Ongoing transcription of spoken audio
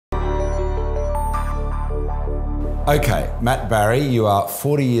Okay, Matt Barrie, you are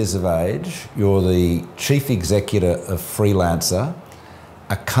 40 years of age. You're the chief executive of Freelancer,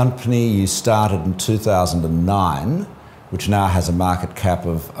 a company you started in 2009, which now has a market cap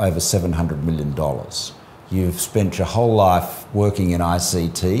of over $700 million. You've spent your whole life working in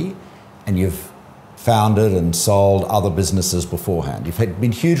ICT, and you've founded and sold other businesses beforehand. You've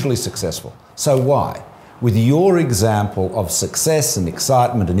been hugely successful. So why? With your example of success and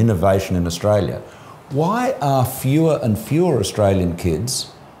excitement and innovation in Australia, why are fewer and fewer Australian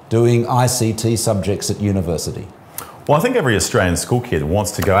kids doing ICT subjects at university? Well, I think every Australian school kid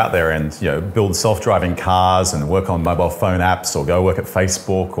wants to go out there and build self-driving cars and work on mobile phone apps, or go work at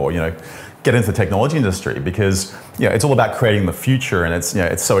Facebook, or get into the technology industry, because it's all about creating the future, and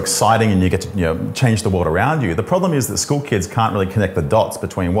it's so exciting, and you get to change the world around you. The problem is that school kids can't really connect the dots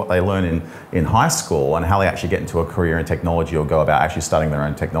between what they learn in high school and how they actually get into a career in technology or go about actually starting their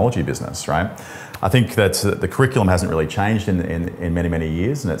own technology business, right? I think that the curriculum hasn't really changed in many, many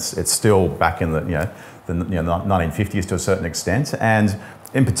years, and it's still back in the 1950s to a certain extent. And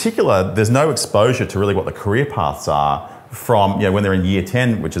in particular, there's no exposure to really what the career paths are from when they're in year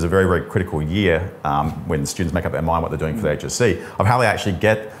 10, which is a very, very critical year when students make up their mind what they're doing for the HSC, of how they actually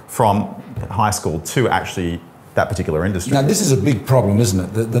get from high school to actually that particular industry. Now, this is a big problem,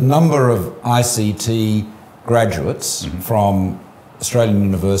 isn't it? The number of ICT graduates from Australian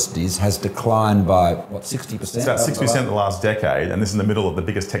universities has declined by, what, 60%? It's about 60% in the last decade, and this is in the middle of the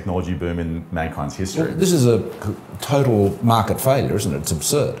biggest technology boom in mankind's history. Well, this is a total market failure, isn't it? It's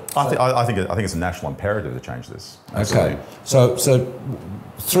absurd. I think it's a national imperative to change this. Absolutely. Okay, so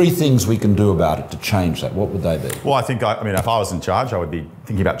three things we can do about it to change that. What would they be? Well, I think, if I was in charge, I would be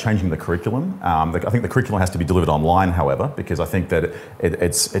thinking about changing the curriculum. I think the curriculum has to be delivered online, however, because I think that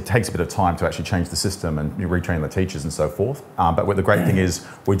it takes a bit of time to actually change the system and retrain the teachers and so forth. But what the great thing is,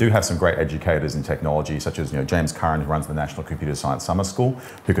 we do have some great educators in technology, such as James Curran, who runs the National Computer Science Summer School,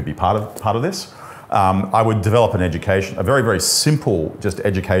 who could be part of this. I would develop a very, very simple, just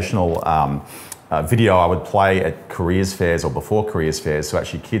educational video I would play at careers fairs or before careers fairs, so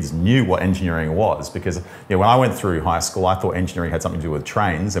actually kids knew what engineering was. Because when I went through high school, I thought engineering had something to do with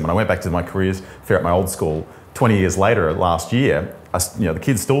trains, and when I went back to my careers fair at my old school 20 years later, last year, the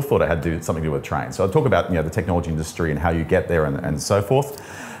kids still thought it had to do something to do with trains. So I'd talk about the technology industry and how you get there and so forth.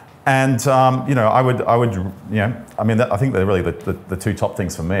 And I think they're really the two top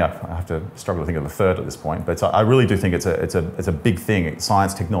things for me. I have to struggle to think of a third at this point, but I really do think it's a big thing.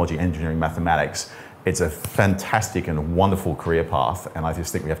 Science, technology, engineering, mathematics. It's a fantastic and wonderful career path, and I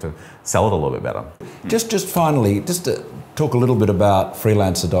just think we have to sell it a little bit better. Just finally, just to talk a little bit about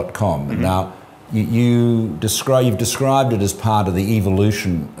freelancer.com. Now, you've described it as part of the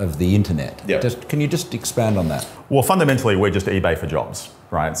evolution of the internet. Yep. Can you just expand on that? Well, fundamentally, we're just eBay for jobs,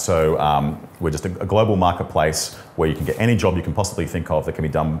 right? So we're just a global marketplace where you can get any job you can possibly think of that can be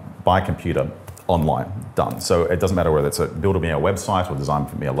done by computer, online, done. So it doesn't matter whether it's build me a website or design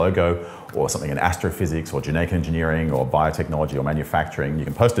me a logo or something in astrophysics or genetic engineering or biotechnology or manufacturing. You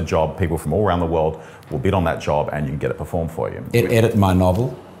can post a job, people from all around the world will bid on that job, and you can get it performed for you. Edit my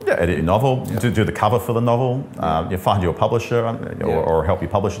novel? Yeah, edit your novel, do the cover for the novel, you find your publisher or help you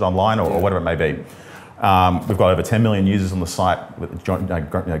publish it online or whatever it may be. We've got over 10 million users on the site, growing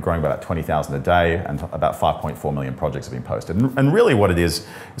by about 20,000 a day, and about 5.4 million projects have been posted. And really what it is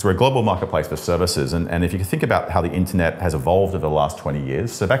we're a global marketplace for services. And if you think about how the internet has evolved over the last 20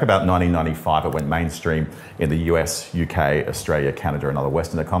 years, so back about 1995, it went mainstream in the US, UK, Australia, Canada, and other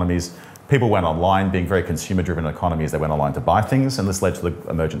Western economies. People went online, being very consumer-driven economies. They went online to buy things, and this led to the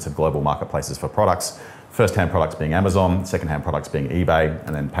emergence of global marketplaces for products. First-hand products being Amazon, second-hand products being eBay,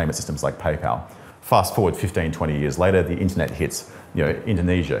 and then payment systems like PayPal. Fast forward 15, 20 years later, the internet hits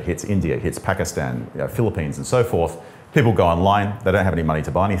Indonesia, hits India, hits Pakistan, Philippines, and so forth. People go online, they don't have any money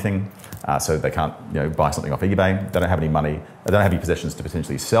to buy anything, so they can't buy something off eBay. They don't have any money, they don't have any possessions to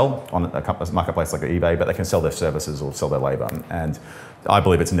potentially sell on a marketplace like eBay, but they can sell their services or sell their labor. And I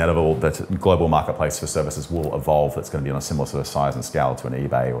believe it's inevitable that global marketplace for services will evolve. That's going to be on a similar sort of size and scale to an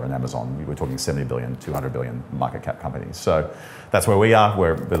eBay or an Amazon. We're talking 70 billion, 200 billion market cap companies. So that's where we are.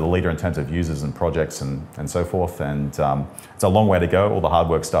 We're the leader in terms of users and projects and so forth. And it's a long way to go. All the hard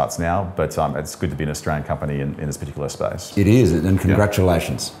work starts now, but it's good to be an Australian company in this particular space. It is, and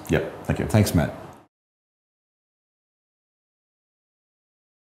congratulations. Yep, thank you. Thanks, Matt.